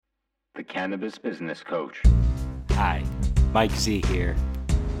The Cannabis Business Coach. Hi, Mike Z here,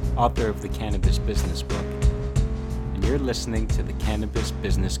 author of the Cannabis Business Book, and you're listening to the Cannabis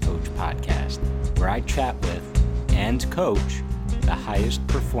Business Coach podcast, where I chat with and coach the highest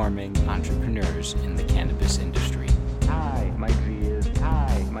performing entrepreneurs in the cannabis industry. Hi, Mike Z is.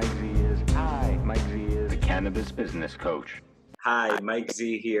 Hi, Mike Z is. Hi, Mike Z is. The Cannabis Business Coach. Hi, Mike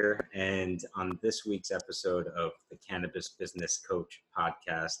Z here, and on this week's episode of the Cannabis Business Coach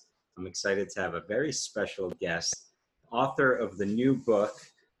podcast, I'm excited to have a very special guest, author of the new book,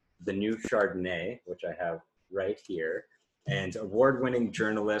 The New Chardonnay, which I have right here, and award-winning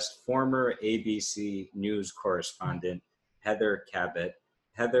journalist, former ABC News correspondent, Heather Cabot.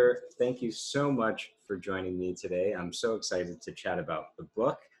 Heather, thank you so much for joining me today. I'm so excited to chat about the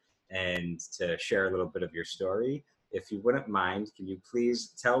book and to share a little bit of your story. If you wouldn't mind, can you please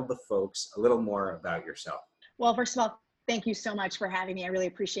tell the folks a little more about yourself? Well, first of all, thank you so much for having me. I really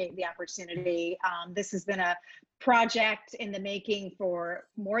appreciate the opportunity. This has been a project in the making for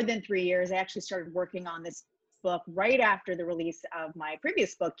more than 3 years. I actually started working on this book right after the release of my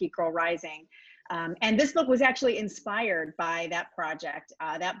previous book, Geek Girl Rising. And this book was actually inspired by that project.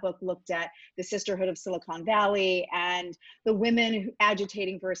 That book looked at the sisterhood of Silicon Valley and the women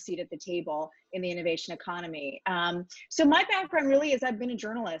agitating for a seat at the table in the innovation economy. So my background really is I've been a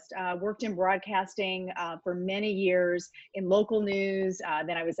journalist, worked in broadcasting for many years in local news.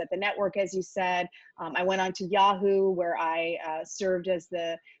 Then I was at the network, as you said. I went on to Yahoo, where I served as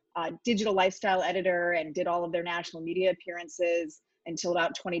the digital lifestyle editor and did all of their national media appearances until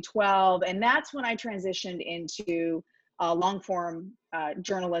about 2012. And that's when I transitioned into long form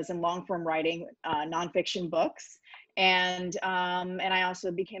journalism, long form writing, nonfiction books. And I also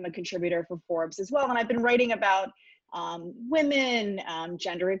became a contributor for Forbes as well. And I've been writing about women,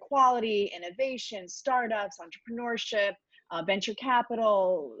 gender equality, innovation, startups, entrepreneurship, venture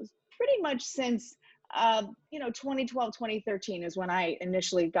capital, pretty much since 2012, 2013 is when I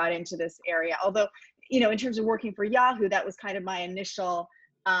initially got into this area. Although, in terms of working for Yahoo, that was kind of my initial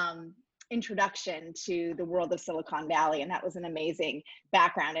introduction to the world of Silicon Valley. And that was an amazing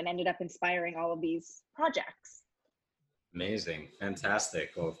background and ended up inspiring all of these projects. Amazing.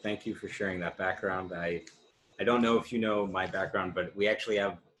 Fantastic. Well, thank you for sharing that background. I don't know if you know my background, but we actually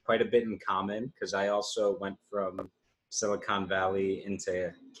have quite a bit in common because I also went from Silicon Valley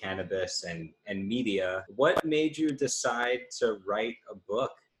into cannabis and media. What made you decide to write a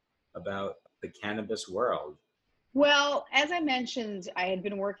book about the cannabis world? Well, as I mentioned, I had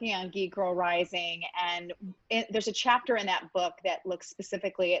been working on Geek Girl Rising, and there's a chapter in that book that looks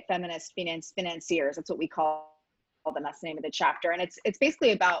specifically at feminist financiers. That's what we call them. That's the name of the chapter. And it's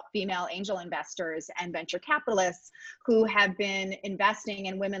basically about female angel investors and venture capitalists who have been investing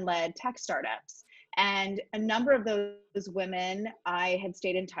in women-led tech startups. And a number of those women I had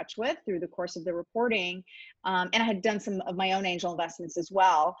stayed in touch with through the course of the reporting. And I had done some of my own angel investments as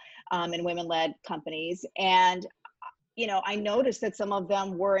well in women-led companies. And, I noticed that some of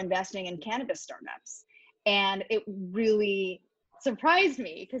them were investing in cannabis startups. And it really surprised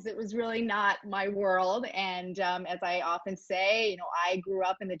me because it was really not my world. And as I often say, I grew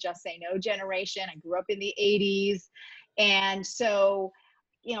up in the just say no generation. I grew up in the 80s. And so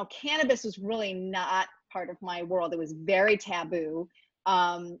cannabis was really not part of my world. It was very taboo.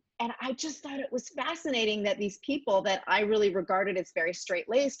 And I just thought it was fascinating that these people that I really regarded as very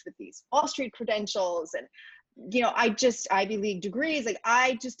straight-laced with these Wall Street credentials and, Ivy League degrees,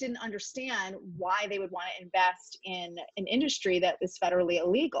 I just didn't understand why they would want to invest in an industry that was federally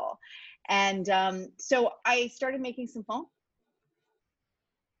illegal. And so I started making some phone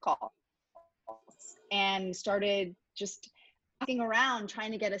calls and started just asking around,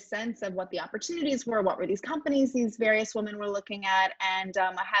 trying to get a sense of what the opportunities were, what were these companies these various women were looking at. And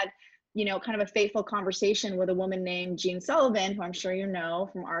I had, kind of a fateful conversation with a woman named Jean Sullivan, who I'm sure you know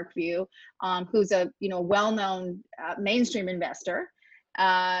from ArcView, who's a, well-known mainstream investor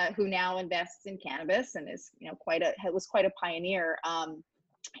who now invests in cannabis and is, was quite a pioneer.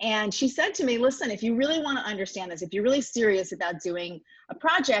 And she said to me, listen, if you really want to understand this, if you're really serious about doing a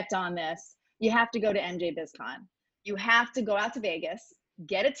project on this, you have to go to MJ BizCon. You have to go out to Vegas,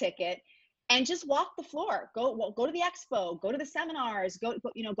 get a ticket, and just walk the floor. Go to the expo, go to the seminars, go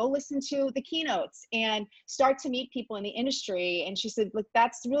listen to the keynotes, and start to meet people in the industry. And she said, look,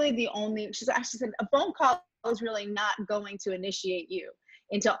 that's really the only. She said a phone call is really not going to initiate you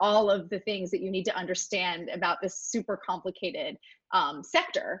into all of the things that you need to understand about this super complicated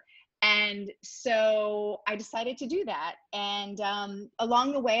sector. And so I decided to do that. And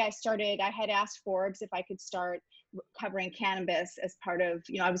along the way, I had asked Forbes if I could start covering cannabis as part of,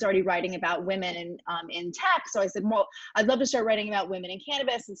 I was already writing about women in tech. So I said, well, I'd love to start writing about women in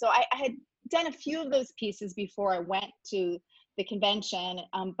cannabis. And so I had done a few of those pieces before I went to the convention.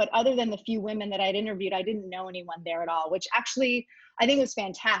 But other than the few women that I'd interviewed, I didn't know anyone there at all, which actually I think was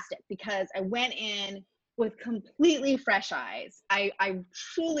fantastic, because I went in with completely fresh eyes. I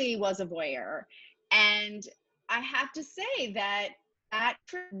truly was a voyeur. And I have to say that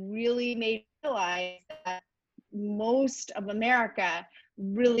trip really made me realize that most of America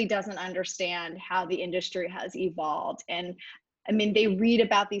really doesn't understand how the industry has evolved. And I mean, they read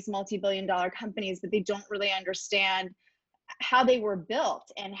about these multi-billion-dollar companies, but they don't really understand how they were built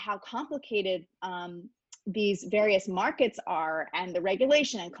and how complicated these various markets are, and the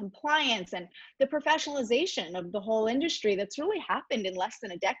regulation and compliance and the professionalization of the whole industry that's really happened in less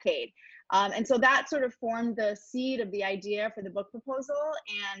than a decade. And so that sort of formed the seed of the idea for the book proposal.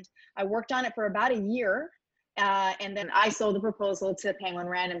 And I worked on it for about a year. And then I sold the proposal to Penguin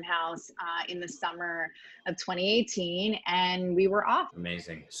Random House in the summer of 2018, and we were off.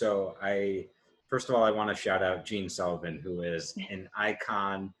 Amazing. So first of all, I want to shout out Gene Sullivan, who is an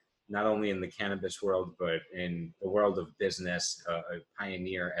icon, not only in the cannabis world, but in the world of business, a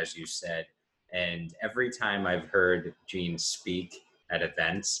pioneer, as you said. And every time I've heard Gene speak at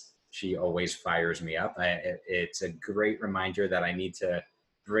events, she always fires me up. It's a great reminder that I need to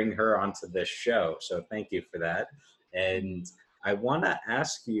bring her onto this show. So thank you for that. And I want to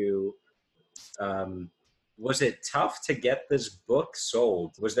ask you, was it tough to get this book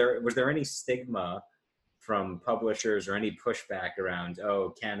sold? Was there any stigma from publishers or any pushback around,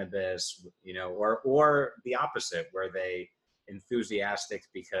 oh, cannabis, or the opposite, were they enthusiastic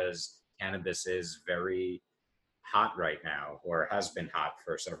because cannabis is very hot right now, or has been hot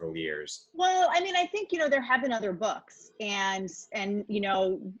for several years? Well, I mean, I think, there have been other books, and I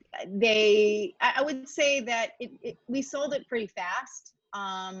would say that we sold it pretty fast.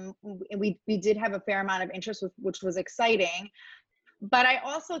 We did have a fair amount of interest, which was exciting. But I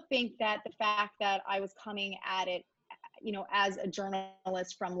also think that the fact that I was coming at it, as a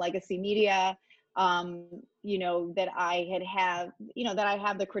journalist from legacy media, that I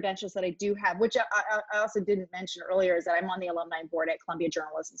have the credentials that I do have, which I also didn't mention earlier, is that I'm on the alumni board at Columbia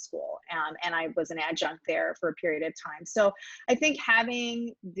Journalism School, and I was an adjunct there for a period of time. So I think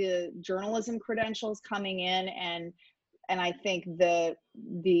having the journalism credentials coming in, and I think the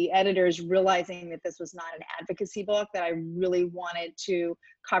editors realizing that this was not an advocacy book, that I really wanted to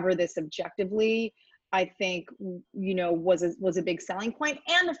cover this objectively, I think, was a big selling point.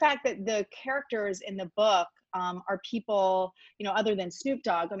 And the fact that the characters in the book are people, other than Snoop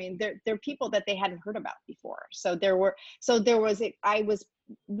Dogg. I mean, they're people that they hadn't heard about before. I was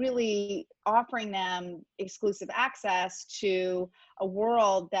really offering them exclusive access to a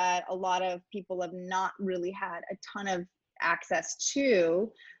world that a lot of people have not really had a ton of access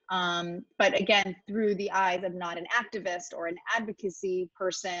to. But again, through the eyes of not an activist or an advocacy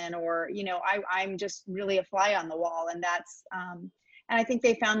person, or, I'm just really a fly on the wall. And and I think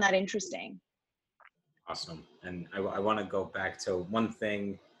they found that interesting. Awesome. And I want to go back to one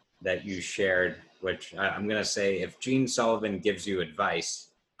thing that you shared, which I'm going to say, if Gene Sullivan gives you advice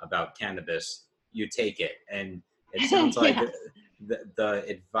about cannabis, you take it. And it sounds like the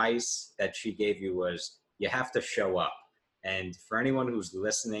advice that she gave you was, you have to show up. And for anyone who's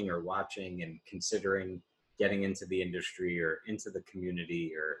listening or watching and considering getting into the industry or into the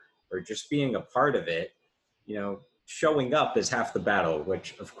community, or just being a part of it, showing up is half the battle,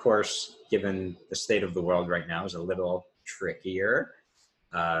 which of course, given the state of the world right now, is a little trickier.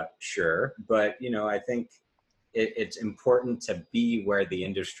 Sure. But, I think it's important to be where the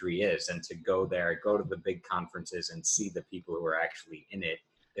industry is, and to go there, go to the big conferences and see the people who are actually in it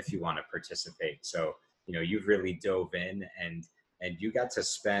if you want to participate. So, you've really dove in, and you got to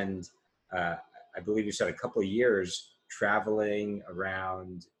spend, I believe you said, a couple of years traveling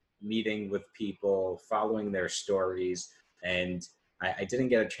around, meeting with people, following their stories. And I didn't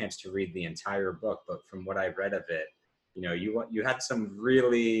get a chance to read the entire book, but from what I read of it, you had some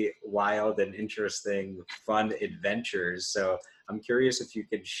really wild and interesting, fun adventures. So I'm curious if you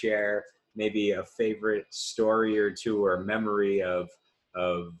could share maybe a favorite story or two, or memory of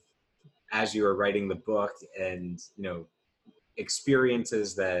as you were writing the book, and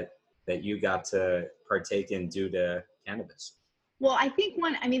experiences that you got to partake in due to cannabis. Well, I think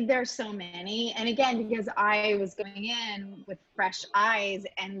there's so many. And again, because I was going in with fresh eyes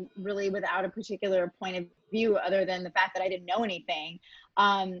and really without a particular point of view other than the fact that I didn't know anything,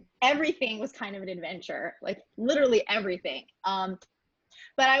 everything was kind of an adventure, like literally everything.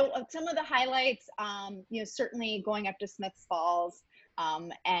 But some of the highlights, certainly going up to Smith's Falls,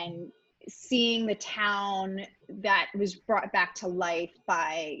 and seeing the town that was brought back to life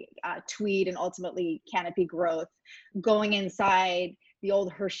by Tweed and ultimately Canopy Growth, going inside the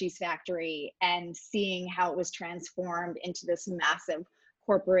old Hershey's factory and seeing how it was transformed into this massive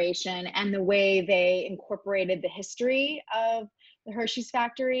corporation, and the way they incorporated the history of the Hershey's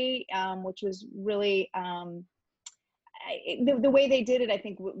factory, which was really the way they did it, I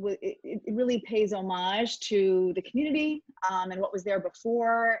think it really pays homage to the community and what was there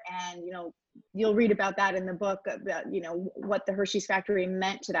before. And, you'll read about that in the book, about, what the Hershey's factory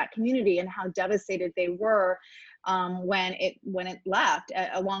meant to that community and how devastated they were when it left,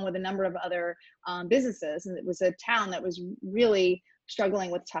 along with a number of other businesses. And it was a town that was really struggling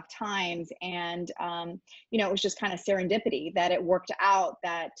with tough times. And, it was just kind of serendipity that it worked out,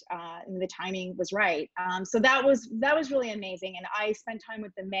 that the timing was right. So that was really amazing. And I spent time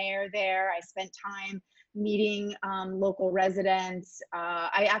with the mayor there. I spent time meeting local residents.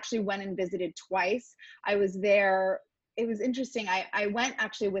 I actually went and visited twice. I was there. It was interesting. I went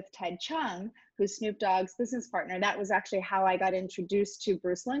actually with Ted Chung, who's Snoop Dogg's business partner. That was actually how I got introduced to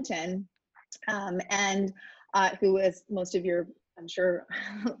Bruce Linton, and who, as most of your, I'm sure,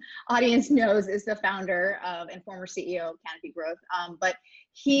 audience knows, is the founder of and former CEO of Canopy Growth. But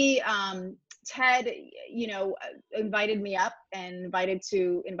he, Ted, invited me up and invited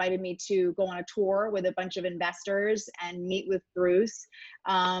me to go on a tour with a bunch of investors and meet with Bruce.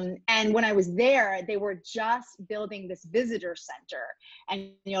 And when I was there, they were just building this visitor center.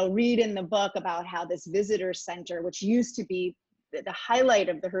 And read in the book about how this visitor center, which used to be the highlight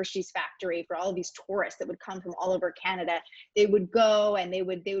of the Hershey's factory for all of these tourists that would come from all over Canada, they would go and they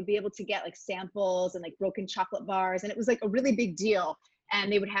would be able to get like samples and like broken chocolate bars. And it was like a really big deal. And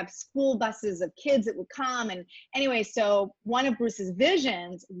they would have school buses of kids that would come. And anyway, so one of Bruce's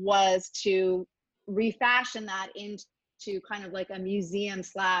visions was to refashion that into kind of like a museum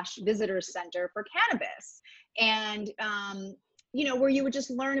 / visitor center for cannabis. And, where you would just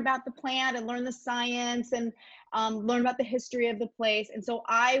learn about the plant and learn the science and learn about the history of the place. And so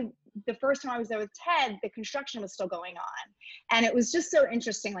the first time I was there with Ted, the construction was still going on. And it was just so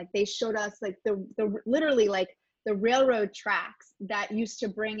interesting. Like they showed us like the literally like the railroad tracks that used to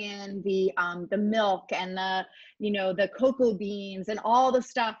bring in the milk and the cocoa beans and all the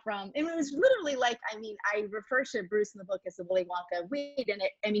stuff from, it was literally like, I refer to Bruce in the book as the Willy Wonka of weed.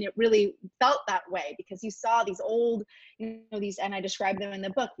 And it really felt that way, because you saw these old, these, and I describe them in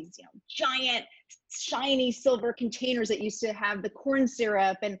the book, these, giant, shiny silver containers that used to have the corn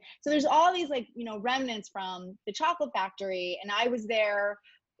syrup. And so there's all these like, remnants from the chocolate factory. And I was there,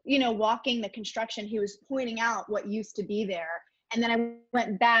 walking the construction. He was pointing out what used to be there. And then I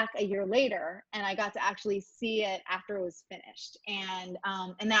went back a year later and I got to actually see it after it was finished. And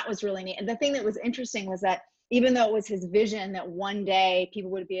that was really neat. And the thing that was interesting was that even though it was his vision that one day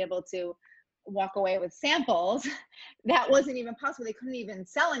people would be able to walk away with samples, that wasn't even possible. They couldn't even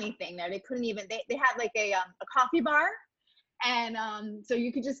sell anything there. They couldn't even, they had like a coffee bar. And so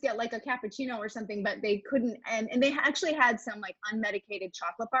you could just get like a cappuccino or something, but they couldn't. And they actually had some like unmedicated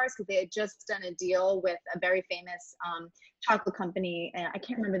chocolate bars, because they had just done a deal with a very famous chocolate company. And I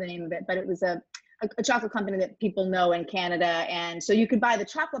can't remember the name of it, but it was a chocolate company that people know in Canada. And so you could buy the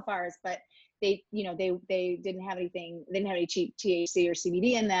chocolate bars, but they didn't have anything, they didn't have any cheap THC or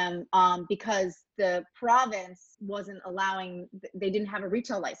CBD in them, because the province wasn't allowing, they didn't have a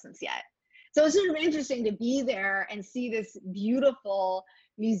retail license yet. So it's sort of interesting to be there and see this beautiful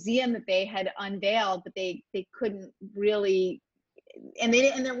museum that they had unveiled, but they couldn't really, and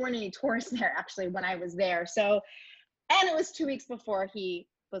there weren't any tourists there actually when I was there. So, and it was 2 weeks before he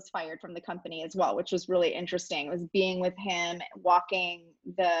was fired from the company as well, which was really interesting. It was being with him, walking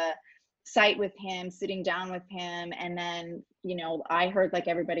the site with him, sitting down with him. And then, I heard, like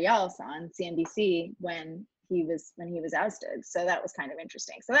everybody else, on CNBC when he was ousted. So that was kind of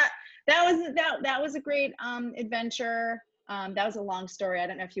interesting. So that was a great adventure. That was a long story. I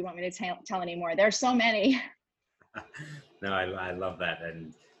don't know if you want me to tell any more. There's so many. No, I love that.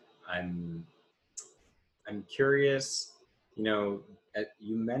 And I'm curious, you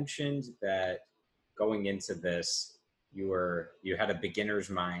mentioned that going into this, you had a beginner's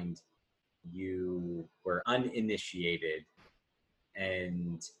mind, you were uninitiated,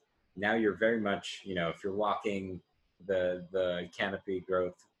 and now you're very much, if you're walking the Canopy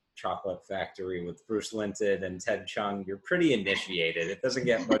Growth chocolate factory with Bruce Linton and Ted Chung, you're pretty initiated. It doesn't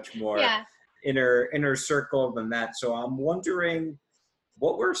get much more Yeah. inner circle than that. So I'm wondering,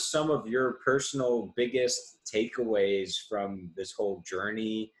 what were some of your personal biggest takeaways from this whole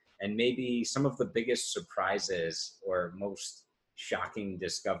journey, and maybe some of the biggest surprises or most shocking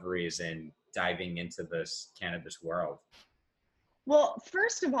discoveries in diving into this cannabis world? Well,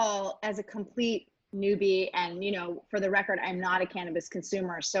 first of all, as a complete newbie, and for the record, I'm not a cannabis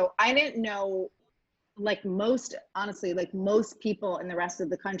consumer, so I didn't know, like most, honestly, like most people in the rest of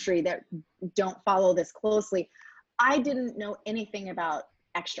the country that don't follow this closely, I didn't know anything about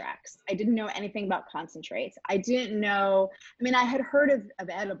extracts. I didn't know anything about concentrates. I didn't know, I mean, I had heard of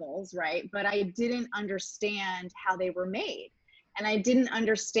edibles, right? But I didn't understand how they were made. And I didn't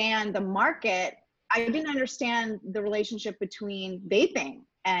understand the market. I didn't understand the relationship between vaping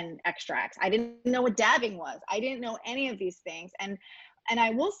and extracts. I didn't know what dabbing was. I didn't know any of these things. And I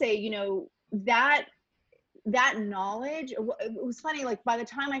will say, that knowledge, it was funny, like by the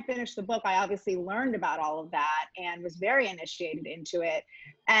time I finished the book, I obviously learned about all of that and was very initiated into it.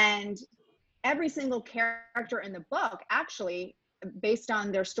 And every single character in the book, actually, based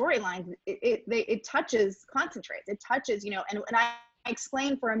on their storylines, it touches concentrates. It touches, and I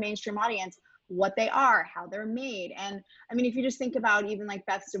explain for a mainstream audience what they are, how they're made. And I mean, if you just think about even like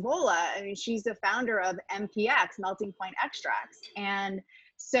Beth Stavola, I mean, she's the founder of MPX, Melting Point Extracts. And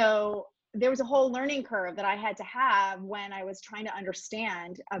so there was a whole learning curve that I had to have when I was trying to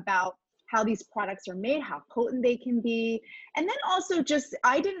understand about how these products are made, how potent they can be. And then also just,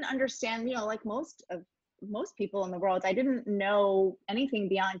 I didn't understand, like most people in the world, I didn't know anything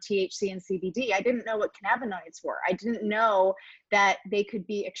beyond THC and CBD. I didn't know what cannabinoids were. I didn't know that they could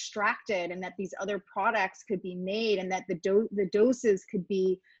be extracted and that these other products could be made and that the doses could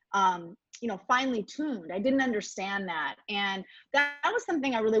be, finely tuned. I didn't understand that. And that was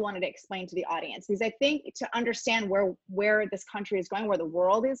something I really wanted to explain to the audience, because I think to understand where this country is going, where the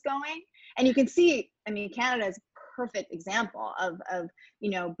world is going, and you can see, I mean, Canada is a perfect example of,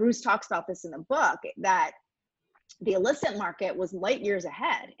 Bruce talks about this in the book, that the illicit market was light years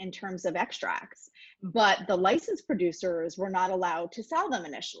ahead in terms of extracts, but the licensed producers were not allowed to sell them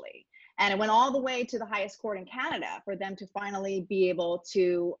initially. And it went all the way to the highest court in Canada for them to finally be able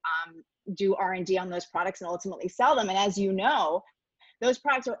to do R&D on those products and ultimately sell them. And as you know, those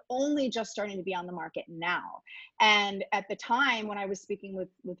products are only just starting to be on the market now. And at the time when I was speaking with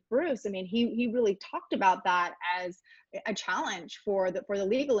Bruce, I mean, he really talked about that as a challenge for the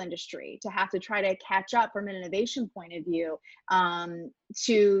legal industry to have to try to catch up from an innovation point of view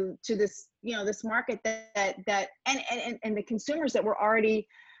to this, this market that and the consumers that were already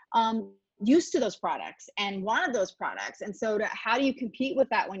used to those products and wanted those products. And so how do you compete with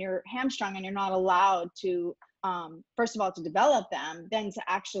that when you're hamstrung and you're not allowed to, first of all, to develop them, then to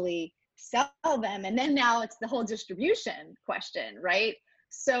actually sell them. And then now it's the whole distribution question, right?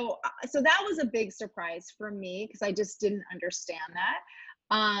 So that was a big surprise for me because I just didn't understand that.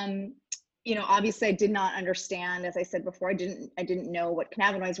 Obviously I did not understand, as I said before, I didn't know what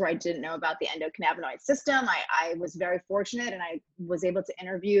cannabinoids were. I didn't know about the endocannabinoid system. I was very fortunate and I was able to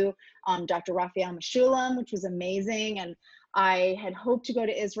interview Dr. Raphael Meshulam, which was amazing. And I had hoped to go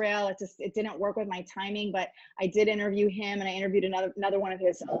to Israel. It didn't work with my timing, but I did interview him, and I interviewed another one of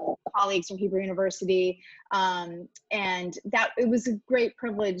his colleagues from Hebrew University. And that it was a great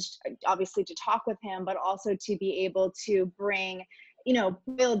privilege, obviously, to talk with him, but also to be able to bring,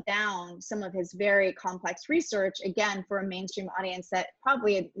 boil down some of his very complex research, again, for a mainstream audience that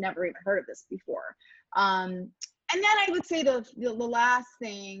probably had never even heard of this before. And then I would say the last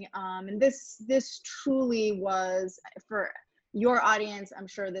thing, and this truly was, for your audience, I'm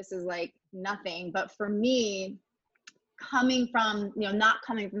sure this is like nothing, but for me, coming from, not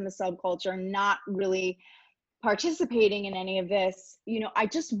coming from the subculture, not really participating in any of this, I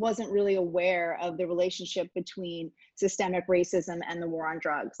just wasn't really aware of the relationship between systemic racism and the war on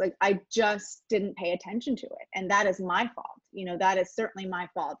drugs. Like, I just didn't pay attention to it. And that is my fault. That is certainly my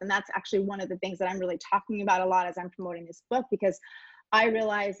fault. And that's actually one of the things that I'm really talking about a lot as I'm promoting this book, because I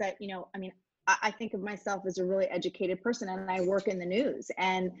realize that, I think of myself as a really educated person and I work in the news,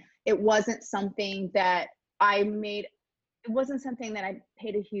 and it wasn't something that it wasn't something that I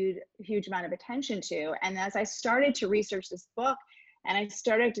paid a huge amount of attention to. And as I started to research this book, and I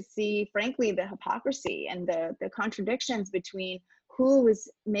started to see, frankly, the hypocrisy and the contradictions between who was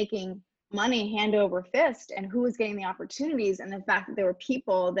making money hand over fist and who was getting the opportunities, and the fact that there were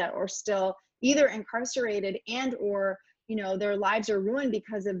people that were still either incarcerated and or their lives are ruined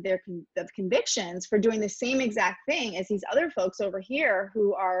because of their convictions for doing the same exact thing as these other folks over here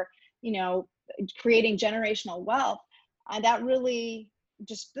who are creating generational wealth. That really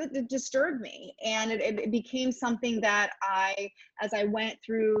just disturbed me. And it became something that as I went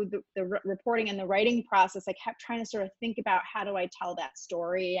through the reporting and the writing process, I kept trying to sort of think about, how do I tell that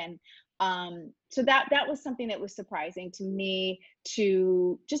story? And so that was something that was surprising to me,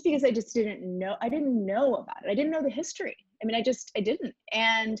 just because I just didn't know about it. I didn't know the history. I mean, I didn't.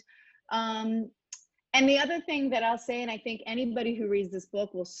 And And the other thing that I'll say, and I think anybody who reads this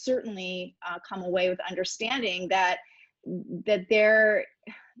book will certainly come away with understanding that there,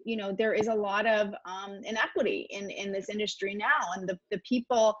 there is a lot of inequity in this industry now, and the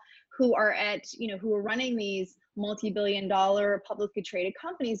people who are who are running these multi-billion-dollar publicly traded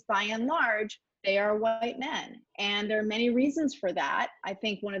companies, by and large, they are white men, and there are many reasons for that. I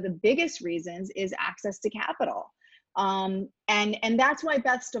think one of the biggest reasons is access to capital. And that's why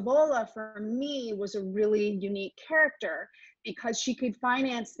Beth Stavola, for me, was a really unique character, because she could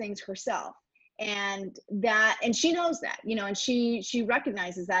finance things herself, and she knows that, and she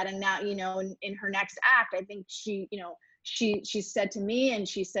recognizes that. And now, in her next act, I think she said to me, and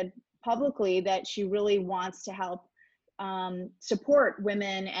she said publicly, that she really wants to help support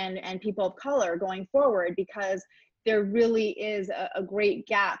women and people of color going forward, because there really is a great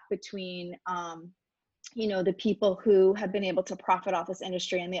gap between the people who have been able to profit off this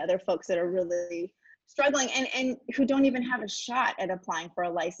industry and the other folks that are really struggling, and who don't even have a shot at applying for a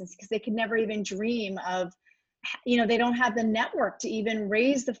license, because they could never even dream of, they don't have the network to even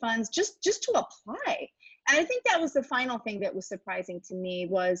raise the funds just to apply. And I think that was the final thing that was surprising to me,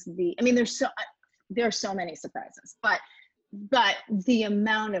 was there are so many surprises, but the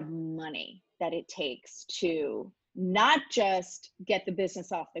amount of money that it takes to not just get the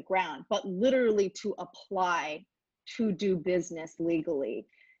business off the ground, but literally to apply to do business legally,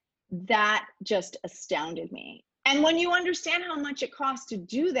 that just astounded me. And when you understand how much it costs to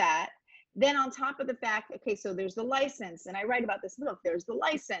do that, then on top of the fact, okay, so there's the license, and I write about this in the book, there's the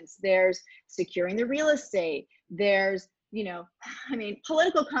license, there's securing the real estate, there's,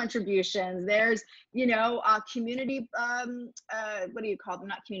 political contributions, there's, community, what do you call them?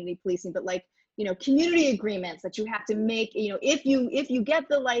 Not community policing, but like, community agreements that you have to make. If you get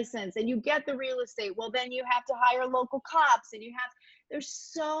the license and you get the real estate, well, then you have to hire local cops, and there's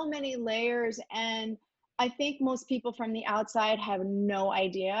so many layers. And I think most people from the outside have no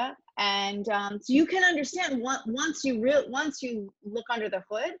idea. And so you can understand, once you look under the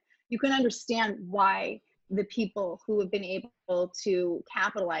hood, you can understand why the people who have been able to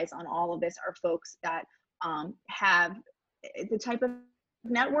capitalize on all of this are folks that have the type of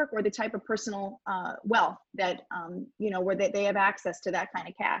network or the type of personal wealth that, where they have access to that kind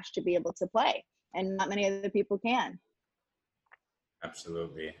of cash to be able to play. And not many other people can.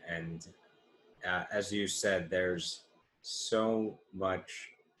 Absolutely. And as you said, there's so much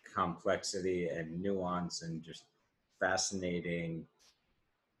complexity and nuance and just fascinating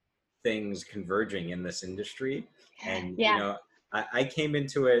things converging in this industry. And Yeah. I came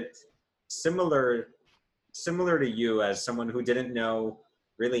into it similar to you, as someone who didn't know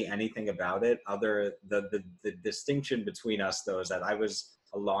really anything about it. The distinction between us, though, is that I was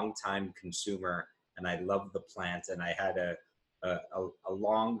a long-time consumer, and I loved the plant, and I had a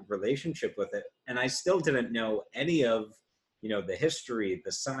long relationship with it, and I still didn't know any of the history,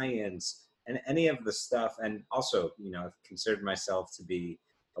 the science, and any of the stuff. And also, considered myself to be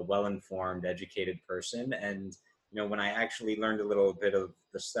a well-informed, educated person. And when I actually learned a little bit of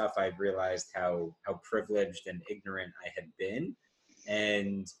the stuff, I realized how privileged and ignorant I had been.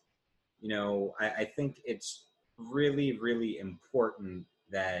 And I think it's really, really important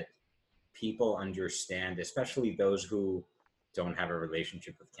that people understand, especially those who don't have a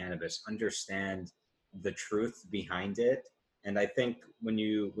relationship with cannabis, understand the truth behind it. And I think when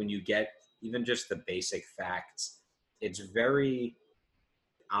you get even just the basic facts, it's very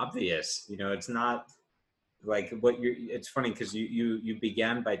obvious. It's not like it's funny, because you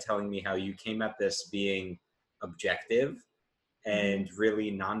began by telling me how you came at this being objective and really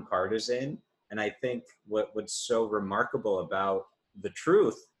nonpartisan. And I think what's so remarkable about the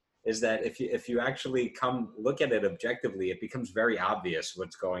truth is that if you actually come look at it objectively, it becomes very obvious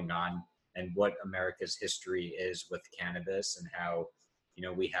what's going on and what America's history is with cannabis, and how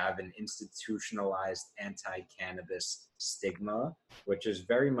we have an institutionalized anti-cannabis stigma, which is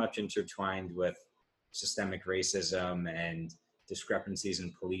very much intertwined with systemic racism and discrepancies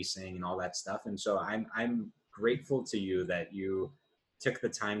in policing and all that stuff. And so I'm grateful to you that you took the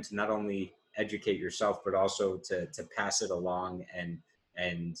time to not only educate yourself, but also to pass it along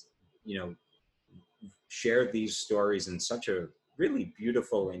and share these stories in such a really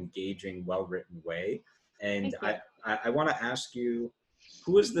beautiful, engaging, well-written way. And I want to ask you,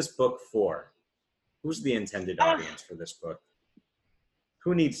 who is this book for? Who's the intended audience for this book?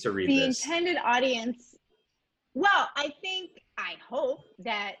 Who needs to read this? The intended audience, well, I hope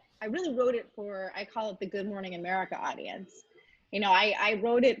that I really wrote it for, I call it the Good Morning America audience. I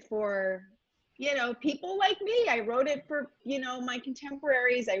wrote it for, people like me. I wrote it for, my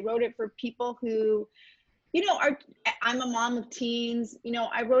contemporaries. I wrote it for people who, I'm a mom of teens.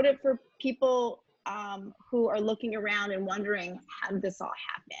 I wrote it for people who are looking around and wondering, how did this all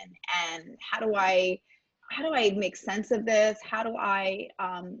happen? And how do I make sense of this? How do I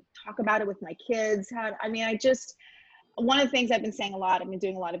talk about it with my kids? One of the things I've been saying a lot, I've been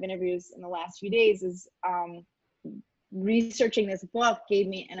doing a lot of interviews in the last few days, is researching this book gave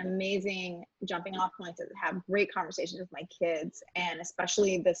me an amazing jumping off point to have great conversations with my kids, and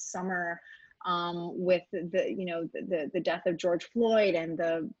especially this summer with the death of George Floyd and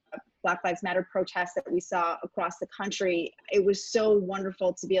the Black Lives Matter protests that we saw across the country. It was so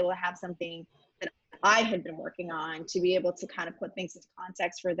wonderful to be able to have something that I had been working on, to be able to kind of put things into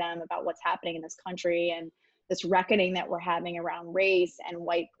context for them about what's happening in this country and this reckoning that we're having around race and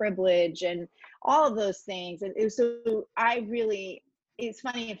white privilege and all of those things. And it's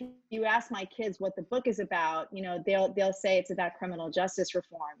funny, if you ask my kids what the book is about, they'll say it's about criminal justice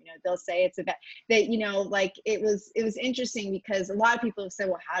reform. They'll say it's about that, like it was interesting because a lot of people have said,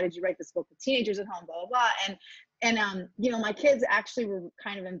 well, how did you write this book with teenagers at home, blah, blah, blah. And my kids actually were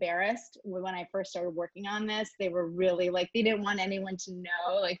kind of embarrassed when I first started working on this. They were really like, they didn't want anyone to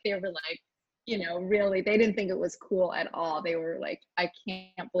know. Like, they were like, really, they didn't think it was cool at all. They were like, I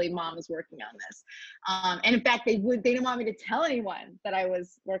can't believe Mom is working on this. And in fact, they didn't want me to tell anyone that I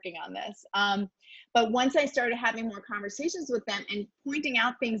was working on this. But once I started having more conversations with them and pointing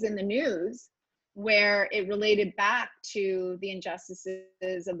out things in the news where it related back to the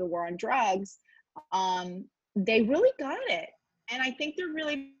injustices of the war on drugs, they really got it. And I think they're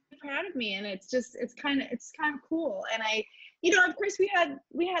really proud of me. And it's kind of cool. And of course we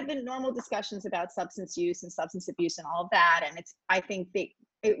had the normal discussions about substance use and substance abuse and all of that. And I think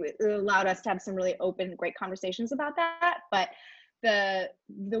it allowed us to have some really open, great conversations about that. But the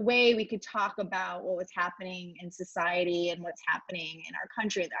way we could talk about what was happening in society and what's happening in our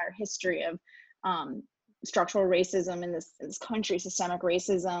country, our history of structural racism in this country, systemic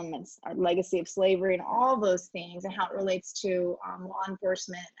racism, and our legacy of slavery, and all those things, and how it relates to law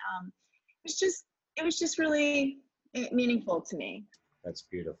enforcement, it was just really meaningful to me. That's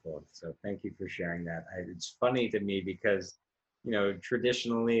beautiful. So thank you for sharing that. It's funny to me because,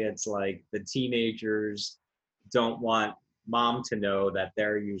 traditionally it's like the teenagers don't want Mom to know that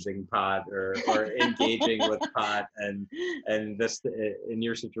they're using pot or engaging with pot, and this, in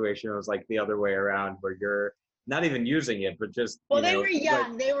your situation, it was like the other way around, where you're not even using it, but just they were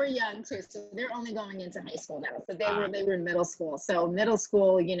young. They were young too, so they're only going into high school now. So they were in middle school. So middle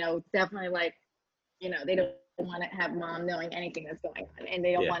school, definitely like, they don't want to have Mom knowing anything that's going on, and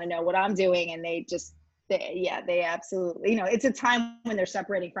they don't want to know what I'm doing, and they absolutely, it's a time when they're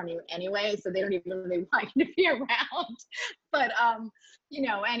separating from you anyway, so they don't even really want you to be around. But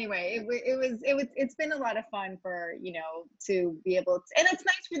anyway, it's been a lot of fun for to be able to, and it's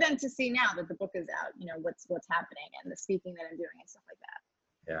nice for them to see now that the book is out, what's happening and the speaking that I'm doing and stuff like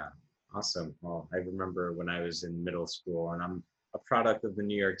that. Yeah, awesome. Well, I remember when I was in middle school, and I'm a product of the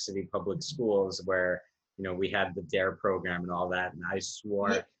New York City public schools, where we had the DARE program and all that, and I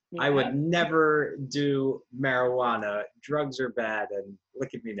swore I would never do marijuana. Drugs are bad, and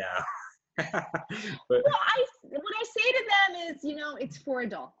look at me now. But what I say to them is, it's for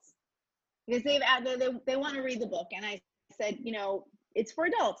adults, because they want to read the book, and I said, it's for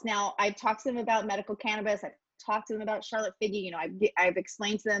adults. Now, I've talked to them about medical cannabis. I've talked to them about Charlotte Figi. I've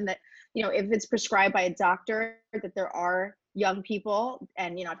explained to them that if it's prescribed by a doctor, that there are young people,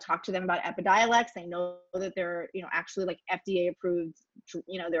 and I've talked to them about Epidiolex. They know that they're actually like FDA approved.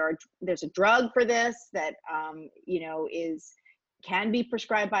 There's a drug for this that can be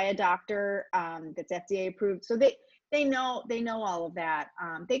prescribed by a doctor, that's FDA approved. So they know all of that.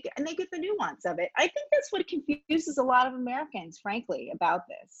 They get the nuance of it. I think that's what confuses a lot of Americans, frankly, about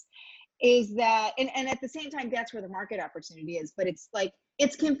this, is that, and at the same time, that's where the market opportunity is. But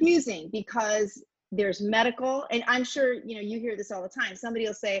it's confusing because there's medical, and I'm sure you hear this all the time. Somebody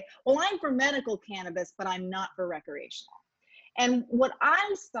will say, well, I'm for medical cannabis, but I'm not for recreational. And what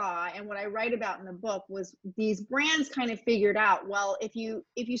I saw and what I write about in the book was these brands kind of figured out, well, if you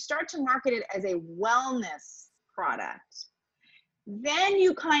start to market it as a wellness product, then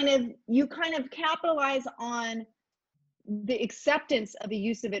you kind of capitalize on the acceptance of the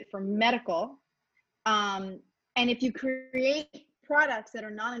use of it for medical. And if you create products that are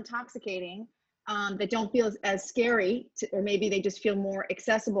non-intoxicating, that don't feel as scary, or maybe they just feel more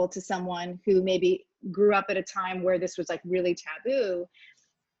accessible to someone who maybe grew up at a time where this was like really taboo,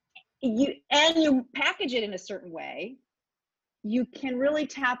 you package it in a certain way, you can really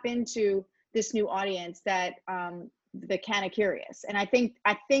tap into this new audience that the kind of curious. And I think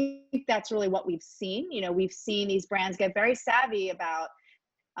that's really what we've seen. We've seen these brands get very savvy about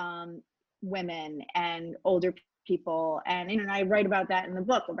women and older people. And, and I write about that in the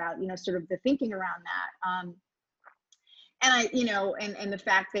book, about, sort of the thinking around that. And and the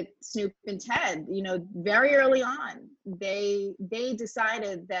fact that Snoop and Ted, very early on, they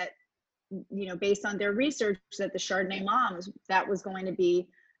decided that, based on their research, that the Chardonnay moms, that was going to be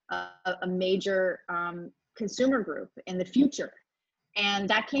a major consumer group in the future. And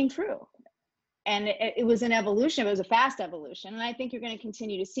that came true. And it was an evolution. It was a fast evolution. And I think you're going to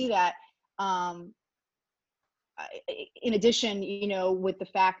continue to see that. In addition, with the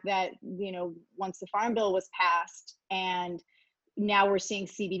fact that, once the Farm Bill was passed and now we're seeing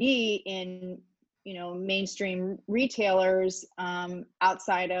CBD in, mainstream retailers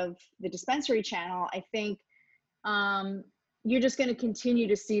outside of the dispensary channel, I think you're just going to continue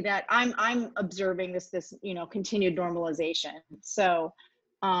to see that. I'm observing this continued normalization. So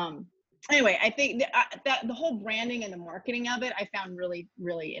anyway, I think that the whole branding and the marketing of it, I found really,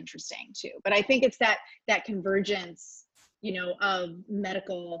 really interesting too. But I think it's that convergence, of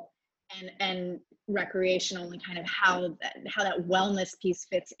medical and recreational, and kind of how that wellness piece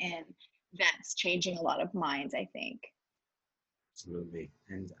fits in, that's changing a lot of minds, I think. Absolutely.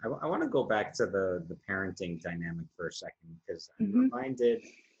 And I want to go back to the parenting dynamic for a second, because I'm reminded,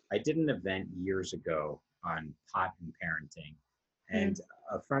 I did an event years ago on pot and parenting. And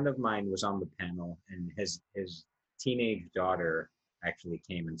a friend of mine was on the panel, and his teenage daughter actually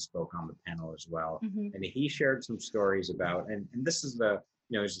came and spoke on the panel as well. And he shared some stories about, and this is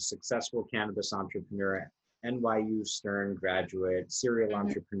he's a successful cannabis entrepreneur, NYU Stern graduate, serial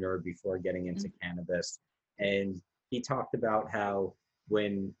entrepreneur before getting into cannabis. And he talked about how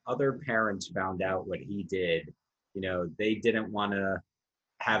when other parents found out what he did, they didn't want to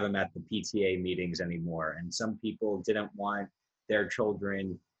have him at the PTA meetings anymore. And some people didn't want their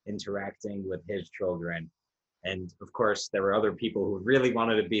children interacting with his children. And of course, there were other people who really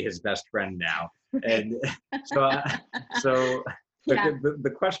wanted to be his best friend now. And so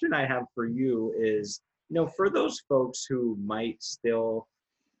the question I have for you is, for those folks who might still,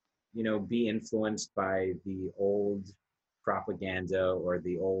 be influenced by the old propaganda or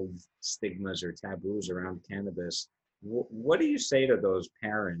the old stigmas or taboos around cannabis, what do you say to those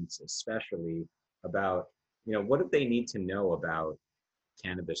parents, especially about, what do they need to know about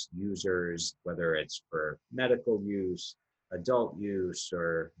cannabis users, whether it's for medical use, adult use,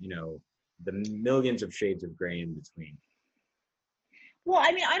 or, the millions of shades of gray in between? Well,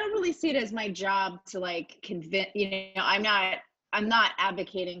 I mean, I don't really see it as my job to convince, I'm not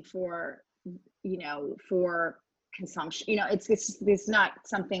advocating for, for consumption. It's not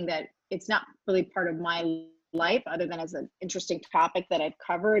something that, it's not really part of my life, other than as an interesting topic that I've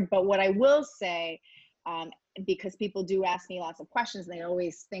covered. But what I will say, because people do ask me lots of questions, and they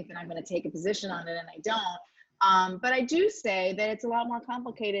always think that I'm going to take a position on it, and I don't. But I do say that it's a lot more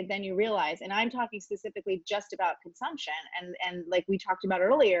complicated than you realize. And I'm talking specifically just about consumption, and like we talked about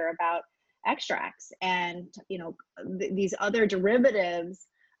earlier, about extracts and, these other derivatives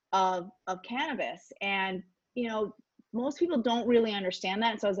of cannabis. And, most people don't really understand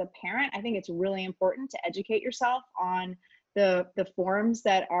that. And so as a parent, I think it's really important to educate yourself on the forms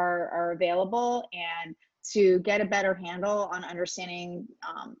that are available, and to get a better handle on understanding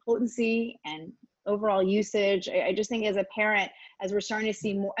potency and overall usage. I just think as a parent, as we're starting to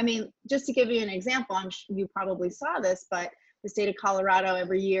see more, I mean, just to give you an example, you probably saw this, but the state of Colorado,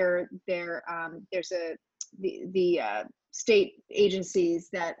 every year there's the state agencies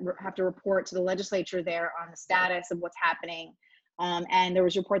that have to report to the legislature there on the status of what's happening. And there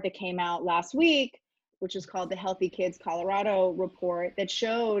was a report that came out last week, which is called the Healthy Kids Colorado report, that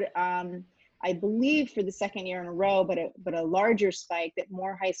showed, I believe for the second year in a row, but a larger spike, that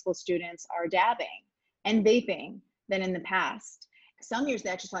more high school students are dabbing and vaping than in the past. Some years they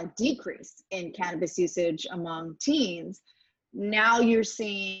actually saw a decrease in cannabis usage among teens. Now you're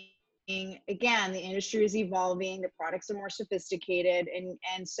seeing, again, the industry is evolving, the products are more sophisticated.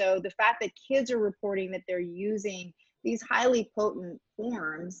 And so the fact that kids are reporting that they're using these highly potent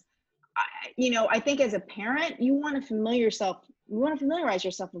forms, I think as a parent, you want to familiarize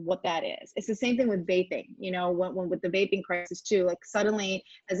yourself with what that is. It's the same thing with vaping, when with the vaping crisis too, like suddenly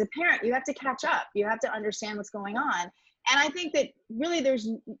as a parent, you have to catch up, you have to understand what's going on. And I think that really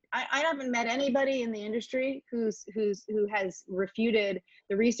I haven't met anybody in the industry who has refuted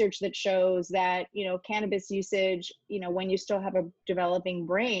the research that shows that, cannabis usage, when you still have a developing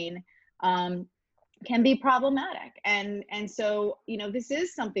brain, can be problematic. And so, this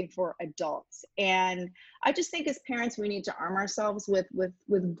is something for adults. And I just think as parents, we need to arm ourselves with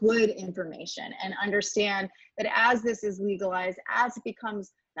good information, and understand that as this is legalized, as it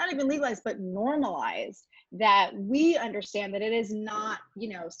becomes not even legalized, but normalized, that we understand that it is not,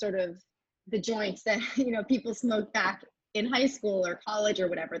 sort of the joints that, people smoke back in high school or college or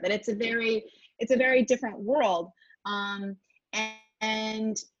whatever, that it's a very different world. And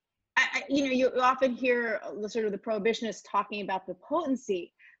you often hear sort of the prohibitionists talking about the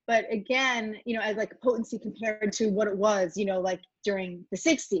potency, but again, as like potency compared to what it was, like during the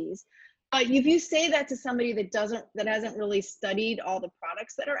 60s. But if you say that to somebody that hasn't really studied all the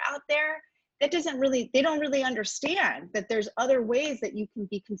products that are out there, they don't really understand that there's other ways that you can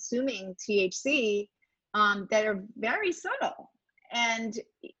be consuming THC that are very subtle. And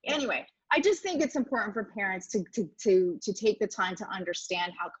anyway, I just think it's important for parents to take the time to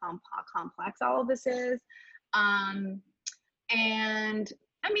understand how complex all of this is. And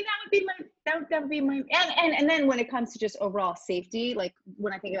I mean, that would be my, and then when it comes to just overall safety, like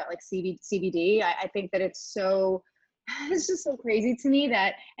when I think about like CBD, I think that it's just so crazy to me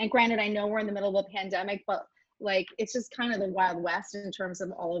that, and granted, I know we're in the middle of a pandemic, but like, it's just kind of the Wild West in terms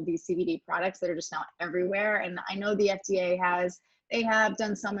of all of these CBD products that are just now everywhere. And I know the FDA they have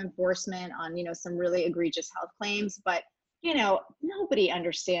done some enforcement on, some really egregious health claims, but, nobody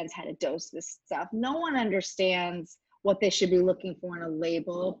understands how to dose this stuff. No one understands what they should be looking for in a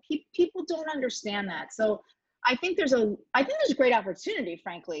label. People don't understand that. So I think there's a great opportunity,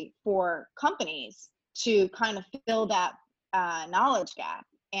 frankly, for companies to kind of fill that knowledge gap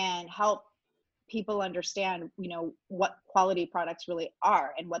and help people understand, what quality products really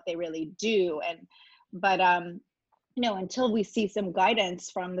are and what they really do. But until we see some guidance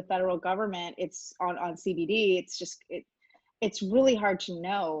from the federal government, it's on CBD, it's really hard to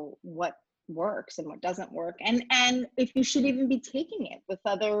know what works and what doesn't work, and if you should even be taking it with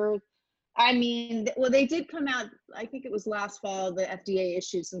other. I mean, well, they did come out, I think it was last fall, the FDA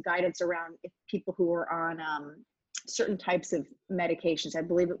issued some guidance around if people who are on certain types of medications, I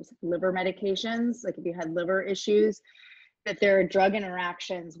believe it was liver medications, like if you had liver issues, that there are drug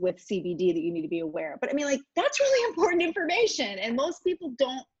interactions with CBD that you need to be aware of. But I mean, like, that's really important information, and most people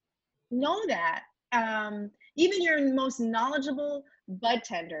don't know that. Even your most knowledgeable bud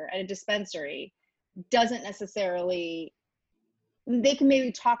tender at a dispensary doesn't necessarily, they can maybe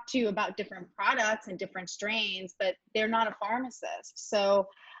talk to you about different products and different strains, but they're not a pharmacist. So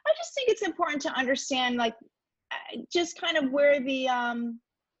I just think it's important to understand, like, just kind of where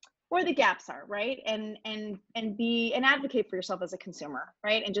the gaps are, right? And be an advocate for yourself as a consumer,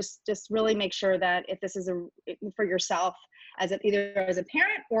 right? And just really make sure that if this is for yourself either as a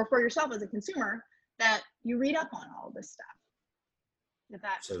parent or for yourself as a consumer, that you read up on all of this stuff.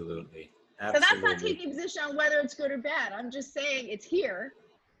 Absolutely. So that's not taking a position on whether it's good or bad. I'm just saying it's here.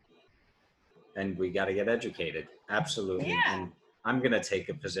 And we got to get educated. Absolutely. Yeah. And I'm going to take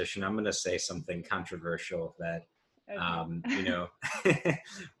a position. I'm going to say something controversial that, Okay.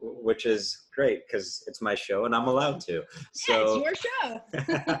 which is great because it's my show and I'm allowed to. So, yeah, it's your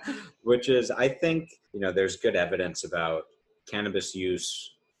show. which is, I think, there's good evidence about cannabis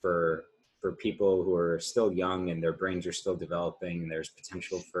use for people who are still young and their brains are still developing. There's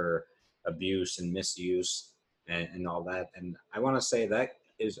potential for abuse and misuse and all that. And I want to say that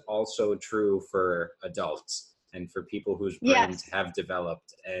is also true for adults and for people whose brains have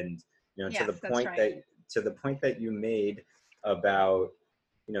developed. And, to the point that you made about,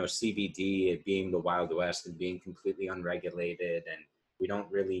 CBD, it being the Wild West and being completely unregulated, and we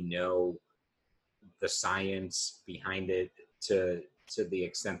don't really know the science behind it to the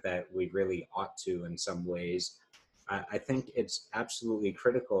extent that we really ought to in some ways. I think it's absolutely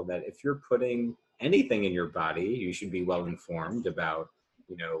critical that if you're putting anything in your body, you should be well informed about,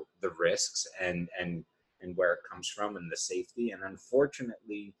 the risks and where it comes from and the safety. And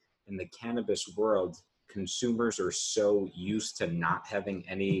unfortunately, in the cannabis world, consumers are so used to not having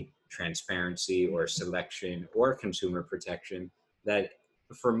any transparency or selection or consumer protection that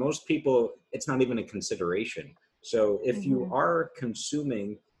for most people, it's not even a consideration. So if you are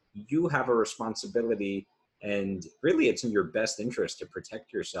consuming, you have a responsibility, and really it's in your best interest to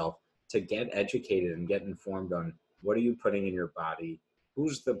protect yourself, to get educated and get informed on what are you putting in your body,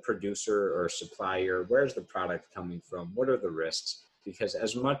 who's the producer or supplier, where's the product coming from, what are the risks? Because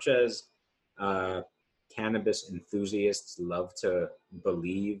as much as cannabis enthusiasts love to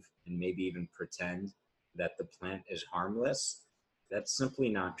believe and maybe even pretend that the plant is harmless, that's simply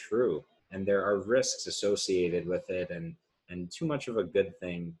not true. And there are risks associated with it, and too much of a good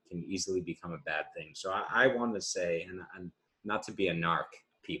thing can easily become a bad thing. So I want to say, and not to be a narc,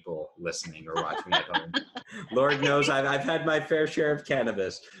 people listening or watching at home, Lord knows I've had my fair share of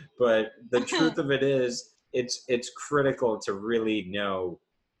cannabis, but the truth of it is, it's critical to really know,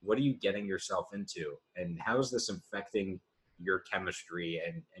 what are you getting yourself into, and how is this affecting your chemistry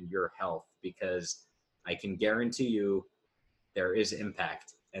and your health? Because I can guarantee you there is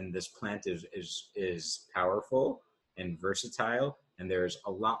impact. and this plant is powerful and versatile, and there's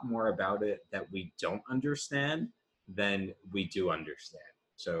a lot more about it that we don't understand than we do understand.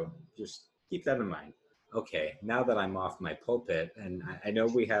 So just keep that in mind. Okay, now that I'm off my pulpit, and I know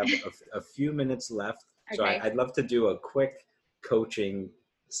we have a few minutes left, so Okay. I'd love to do a quick coaching Okay.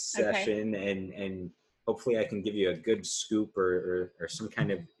 session, and hopefully I can give you a good scoop or some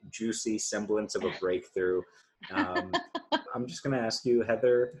kind of juicy semblance of a breakthrough. Um, I'm just going to ask you,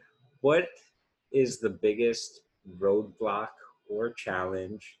 Heather, what is the biggest roadblock or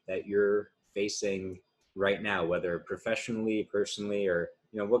challenge that you're facing right now, whether professionally, personally, or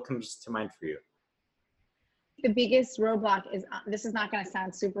what comes to mind for you? The biggest roadblock is this is not going to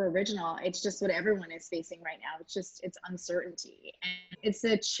sound super original. It's just what everyone is facing right now. It's uncertainty. And it's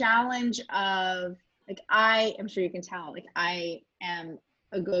a challenge of like, I am sure you can tell, like I am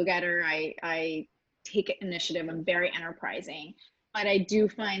a go-getter. I take initiative. I'm very enterprising, but I do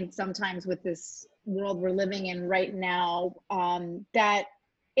find sometimes with this world we're living in right now, that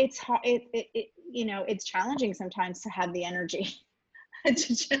it's hard, it's challenging sometimes to have the energy to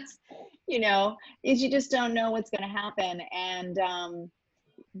just, is you just don't know what's going to happen. And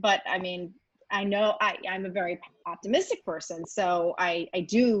but I mean, I know I'm a very optimistic person, so I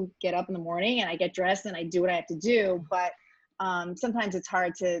do get up in the morning and I get dressed and I do what I have to do, but sometimes it's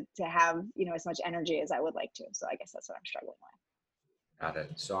hard to have as much energy as I would like to. So I guess that's what I'm struggling with. Got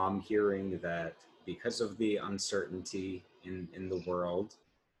it. So I'm hearing that because of the uncertainty in the world,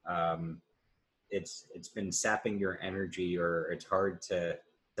 um, it's been sapping your energy, or it's hard to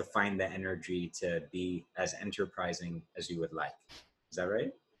find the energy to be as enterprising as you would like. Is that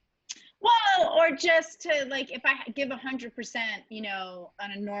right? Well, or just to, like, if I give 100%,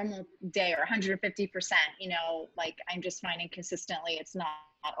 on a normal day, or 150%, like I'm just finding consistently, it's not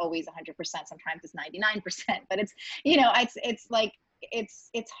always 100%. Sometimes it's 99%, but it's like,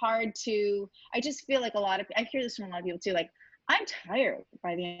 it's hard to, I just feel like I hear this from a lot of people too. Like, I'm tired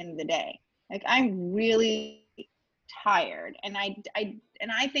by the end of the day. Like, I'm really tired, and I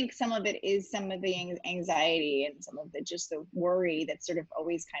think some of it is some of the anxiety and some of the just the worry that's sort of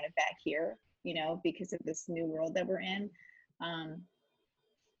always kind of back here, because of this new world that we're in.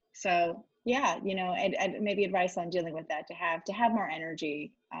 So yeah, and maybe advice on dealing with that, to have more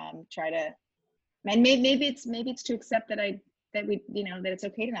energy, try to, and maybe it's to accept that that it's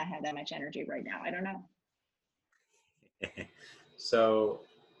okay to not have that much energy right now. I don't know. So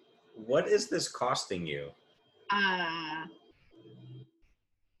what is this costing you?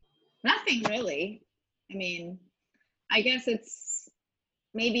 Nothing really. I mean, I guess it's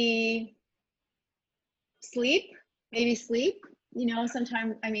maybe sleep, sleep.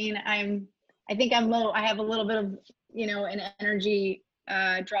 Sometimes, I mean, I think I'm low. I have a little bit of, an energy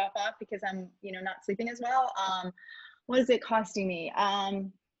drop off because I'm, not sleeping as well. What is it costing me? I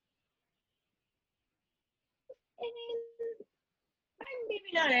mean, I'm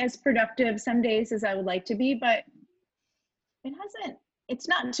maybe not as productive some days as I would like to be, but it's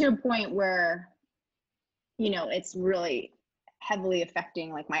not to a point where, it's really heavily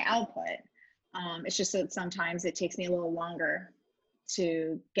affecting like my output. It's just that sometimes it takes me a little longer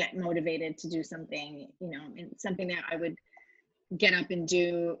to get motivated to do something, and something that I would get up and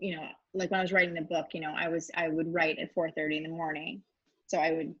do, like when I was writing the book, I would write at 4:30 in the morning. So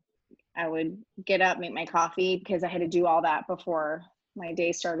I would get up, make my coffee, because I had to do all that before my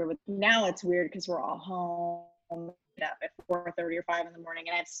day started. Now it's weird because we're all home, get up at 4:30 or 5 in the morning,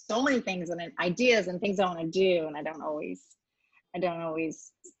 and I have so many things and ideas and things I want to do, and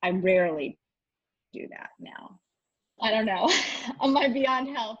I rarely do that now. I don't know. Am I beyond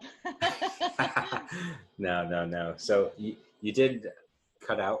help? No. So you did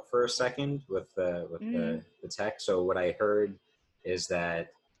cut out for a second with the tech. So what I heard is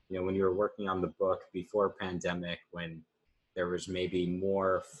that, when you were working on the book before pandemic, when there was maybe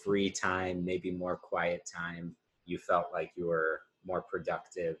more free time, maybe more quiet time, you felt like you were more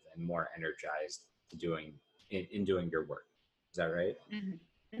productive and more energized in doing your work. Is that right?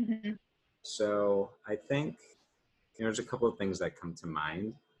 Mm-hmm. Mm-hmm. So I think there's a couple of things that come to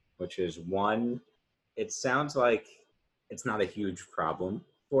mind, which is one, it sounds like it's not a huge problem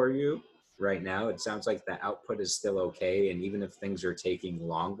for you right now. It sounds like the output is still okay. And even if things are taking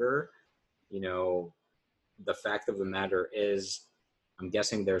longer, the fact of the matter is, I'm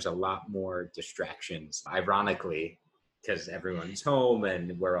guessing there's a lot more distractions, ironically, because everyone's home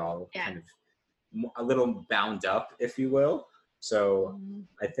and we're all kind of a little bound up, if you will. So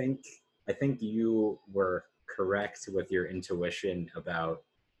I think you were correct with your intuition about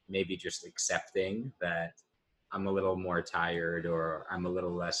maybe just accepting that I'm a little more tired, or I'm a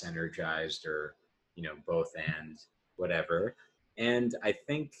little less energized, or both, and whatever. And I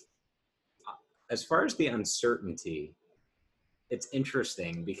think as far as the uncertainty, it's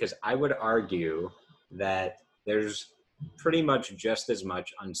interesting because I would argue that there's pretty much just as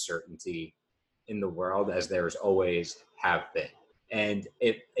much uncertainty in the world as there's always have been. And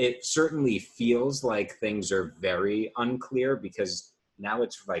it certainly feels like things are very unclear because now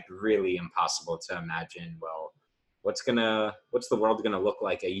it's like really impossible to imagine, well, what's the world gonna look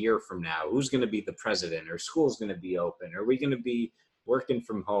like a year from now? Who's gonna be the president? Are schools gonna be open? Are we gonna be working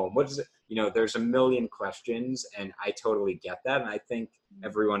from home? What is it? There's a million questions, and I totally get that. And I think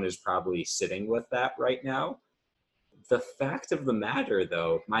everyone is probably sitting with that right now. The fact of the matter,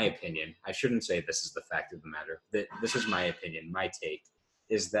 though, my opinion, I shouldn't say this is the fact of the matter, that this is my opinion, my take,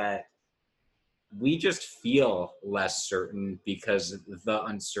 is that we just feel less certain because the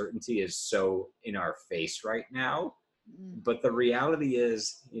uncertainty is so in our face right now. But the reality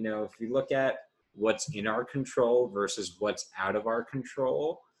is, if you look at what's in our control versus what's out of our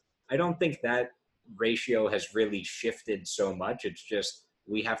control, I don't think that ratio has really shifted so much. It's just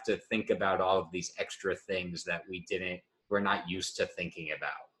we have to think about all of these extra things that we're not used to thinking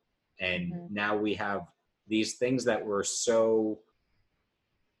about. And now we have these things that were so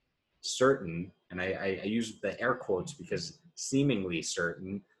certain, and I use the air quotes because seemingly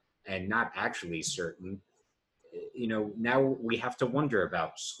certain and not actually certain. Now we have to wonder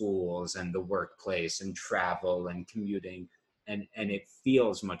about schools and the workplace and travel and commuting, and it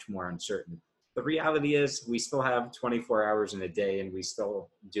feels much more uncertain. The reality is we still have 24 hours in a day and we still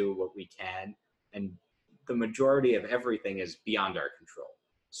do what we can, and the majority of everything is beyond our control.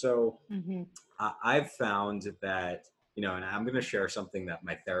 So I've found that, and I'm going to share something that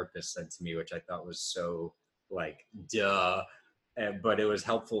my therapist said to me, which I thought was so like, duh. But it was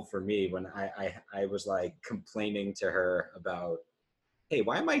helpful for me when I was like complaining to her about, hey,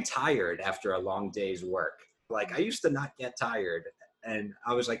 why am I tired after a long day's work? Like I used to not get tired. And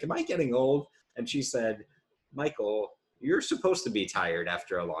I was like, am I getting old? And she said, Michael, you're supposed to be tired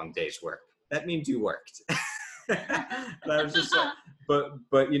after a long day's work. That means you worked. And I was just like, but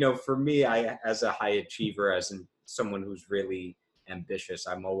for me, as a high achiever, someone who's really ambitious,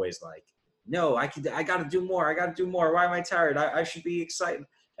 I'm always like, no, I got to do more. I got to do more. Why am I tired? I should be excited.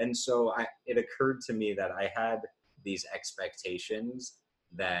 And so it occurred to me that I had these expectations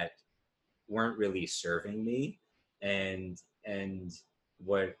that weren't really serving me. And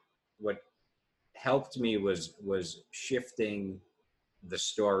what helped me was shifting the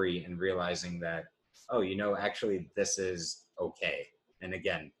story and realizing that, oh, actually this is okay. And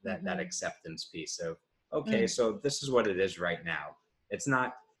again, that acceptance piece of, okay, so this is what it is right now. It's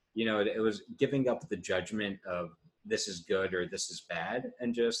not, it was giving up the judgment of this is good or this is bad,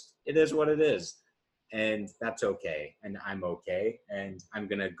 and just, it is what it is. And that's okay. And I'm okay. And I'm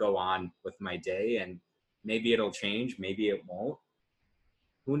going to go on with my day, and maybe it'll change. Maybe it won't.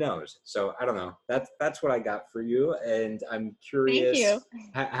 Who knows? So I don't know. That's what I got for you. And I'm curious, Thank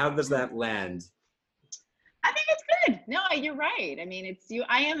you. How does that land? I think it's good. No, you're right. I mean, it's you.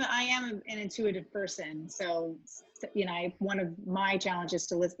 I am an intuitive person. So, one of my challenges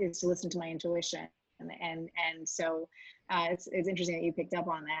is to listen to my intuition. And so it's interesting that you picked up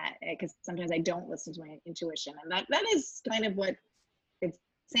on that, because sometimes I don't listen to my intuition. And that is kind of what it's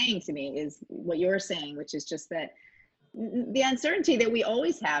saying to me, is what you're saying, which is just that the uncertainty that we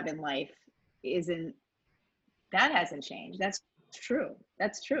always have in life hasn't changed. That's true.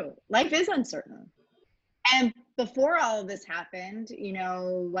 That's true. Life is uncertain. And before all of this happened,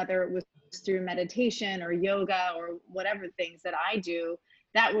 whether it was through meditation or yoga or whatever things that I do,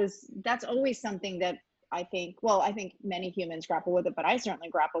 that's always something that I think many humans grapple with it, but I certainly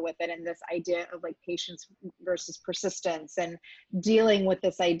grapple with it. And this idea of like patience versus persistence, and dealing with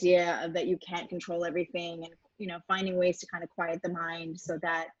this idea of that you can't control everything, and, finding ways to kind of quiet the mind so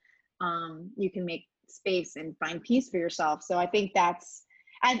that you can make space and find peace for yourself. So I think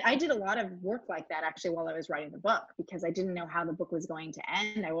and I did a lot of work like that actually while I was writing the book, because I didn't know how the book was going to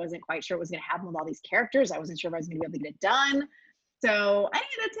end. I wasn't quite sure what was going to happen with all these characters. I wasn't sure if I was going to be able to get it done. So I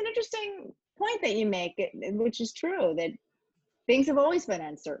think that's an interesting point that you make, which is true, that things have always been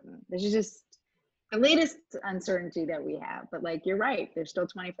uncertain. This is just the latest uncertainty that we have. But like, you're right, there's still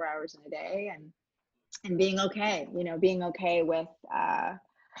 24 hours in a day, and being okay, being okay with,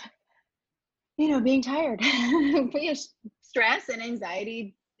 being tired. Stress and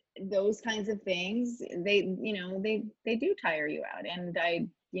anxiety, those kinds of things, they do tire you out. And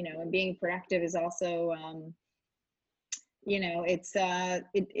and being productive is also, it's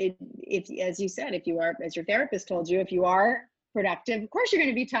if, as you said, as your therapist told you, if you are productive, of course you're going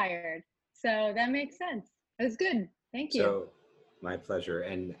to be tired. So that makes sense. That's good. Thank you. My pleasure.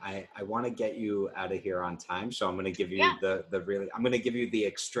 And I want to get you out of here on time. So I'm going to give you Yeah. I'm going to give you the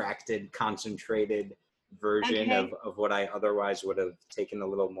extracted, concentrated version Okay. of what I otherwise would have taken a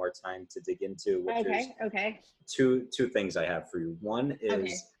little more time to dig into, which is Okay. two things I have for you. One Okay.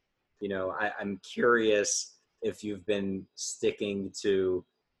 is, I'm curious if you've been sticking to,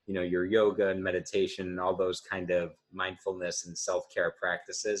 your yoga and meditation and all those kind of mindfulness and self-care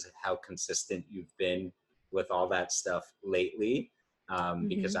practices, how consistent you've been with all that stuff lately.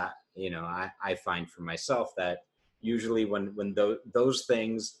 Because Mm-hmm. I find for myself that usually when those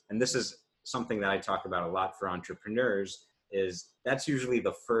things, and this is something that I talk about a lot for entrepreneurs, is that's usually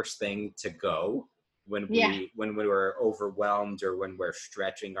the first thing to go when Yeah. we were overwhelmed or when we're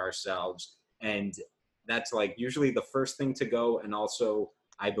stretching ourselves. And that's like usually the first thing to go, and also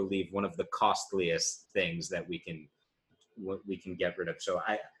I believe one of the costliest things that we can get rid of. So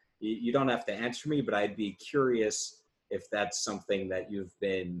you don't have to answer me, but I'd be curious if that's something that you've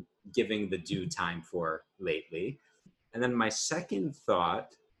been giving the due time for lately. And then my second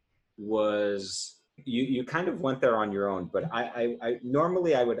thought was, you kind of went there on your own, but I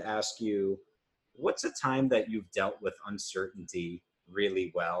normally I would ask you, what's a time that you've dealt with uncertainty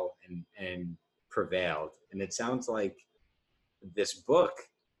really well and prevailed? And it sounds like this book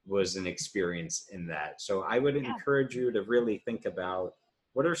was an experience in that. So I would Yeah. encourage you to really think about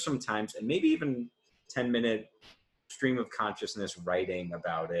what are some times, and maybe even 10-minute stream of consciousness writing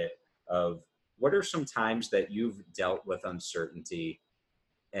about it, of what are some times that you've dealt with uncertainty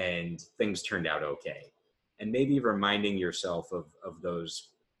and things turned out okay. And maybe reminding yourself of those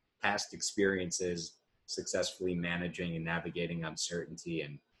past experiences, successfully managing and navigating uncertainty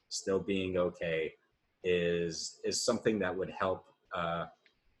and still being okay, is something that would help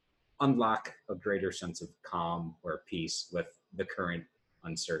unlock a greater sense of calm or peace with the current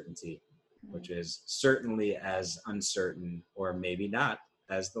uncertainty, which is certainly as uncertain, or maybe not,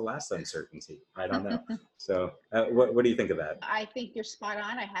 as the last uncertainty. I don't know. So what do you think of that? I think you're spot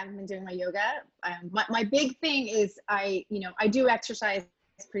on. I haven't been doing my yoga. My big thing is I do exercise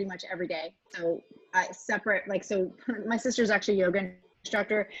pretty much every day. So so my sister's actually a yoga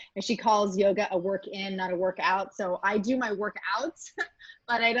instructor, and she calls yoga a work in, not a workout. So I do my workouts,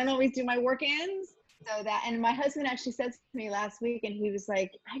 but I don't always do my work ins. So that, and my husband actually said to me last week, and he was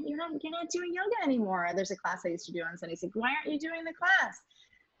like, you're not doing yoga anymore. There's a class I used to do on Sunday. He said, why aren't you doing the class?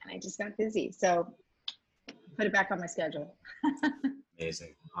 And I just got busy. So put it back on my schedule.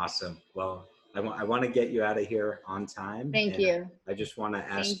 Amazing. Awesome. Well, I want to get you out of here on time. Thank And you. I just want to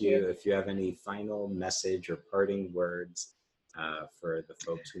ask Thank you you. if you have any final message or parting words for the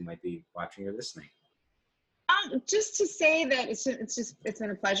folks who might be watching or listening. Just to say that it's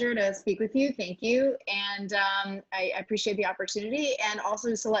been a pleasure to speak with you. Thank you. And I appreciate the opportunity. And also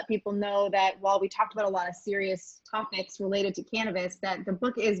just to let people know that while we talked about a lot of serious topics related to cannabis, that the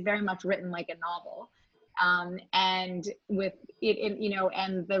book is very much written like a novel. And with it,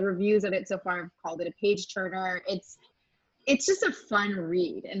 and the reviews of it so far have called it a page turner. It's just a fun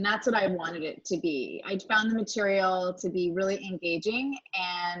read, and that's what I wanted it to be. I found the material to be really engaging,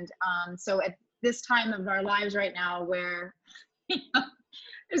 and so at this time of our lives right now, where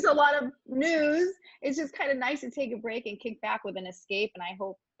there's a lot of news, it's just kind of nice to take a break and kick back with an escape. And I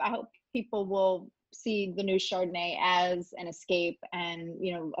hope people will see the new Chardonnay as an escape and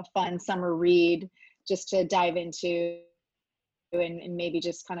a fun summer read just to dive into and maybe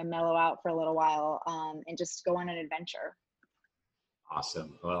just kind of mellow out for a little while and just go on an adventure.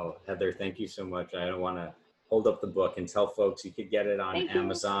 Awesome. Well, Heather, thank you so much. I don't want to hold up the book and tell folks you could get it on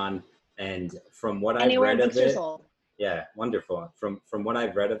Amazon. And from what I've read of it, yeah, wonderful. From what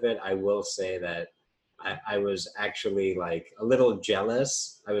I've read of it, I will say that I was actually like a little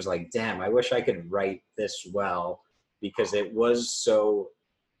jealous. I was like, damn, I wish I could write this well, because it was so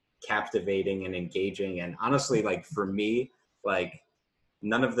captivating and engaging. And honestly, like for me, like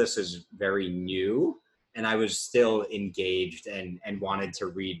none of this is very new, and I was still engaged and wanted to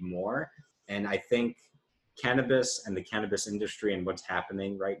read more. And I think cannabis and the cannabis industry and what's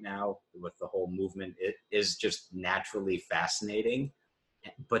happening right now with the whole movement, it is just naturally fascinating.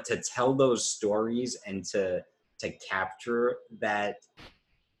 But to tell those stories and to capture that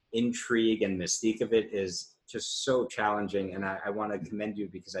intrigue and mystique of it is just so challenging. And I want to commend you,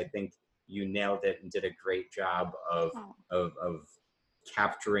 because I think you nailed it and did a great job of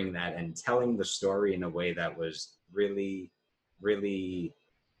capturing that and telling the story in a way that was really, really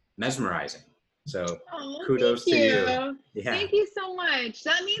mesmerizing. So kudos to you. Yeah. Thank you so much.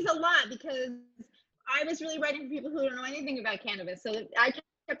 That means a lot, because I was really writing for people who don't know anything about cannabis. So I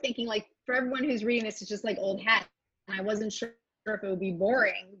kept thinking, like, for everyone who's reading this, it's just like old hat. And I wasn't sure if it would be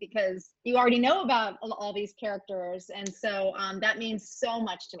boring because you already know about all these characters. And so that means so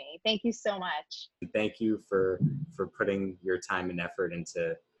much to me. Thank you so much. Thank you for putting your time and effort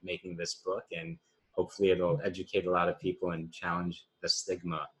into making this book, and hopefully it'll educate a lot of people and challenge the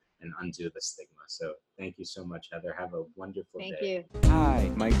stigma and undo the stigma. So thank you so much, Heather. Have a wonderful day. Thank you. Hi,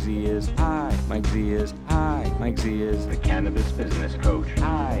 Mike Z is. Hi, Mike Z is. Hi, Mike Z is the cannabis business coach.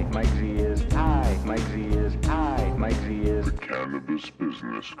 Hi, Mike Z is. Hi, Mike Z is. Hi, Mike Z is the cannabis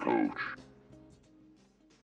business coach.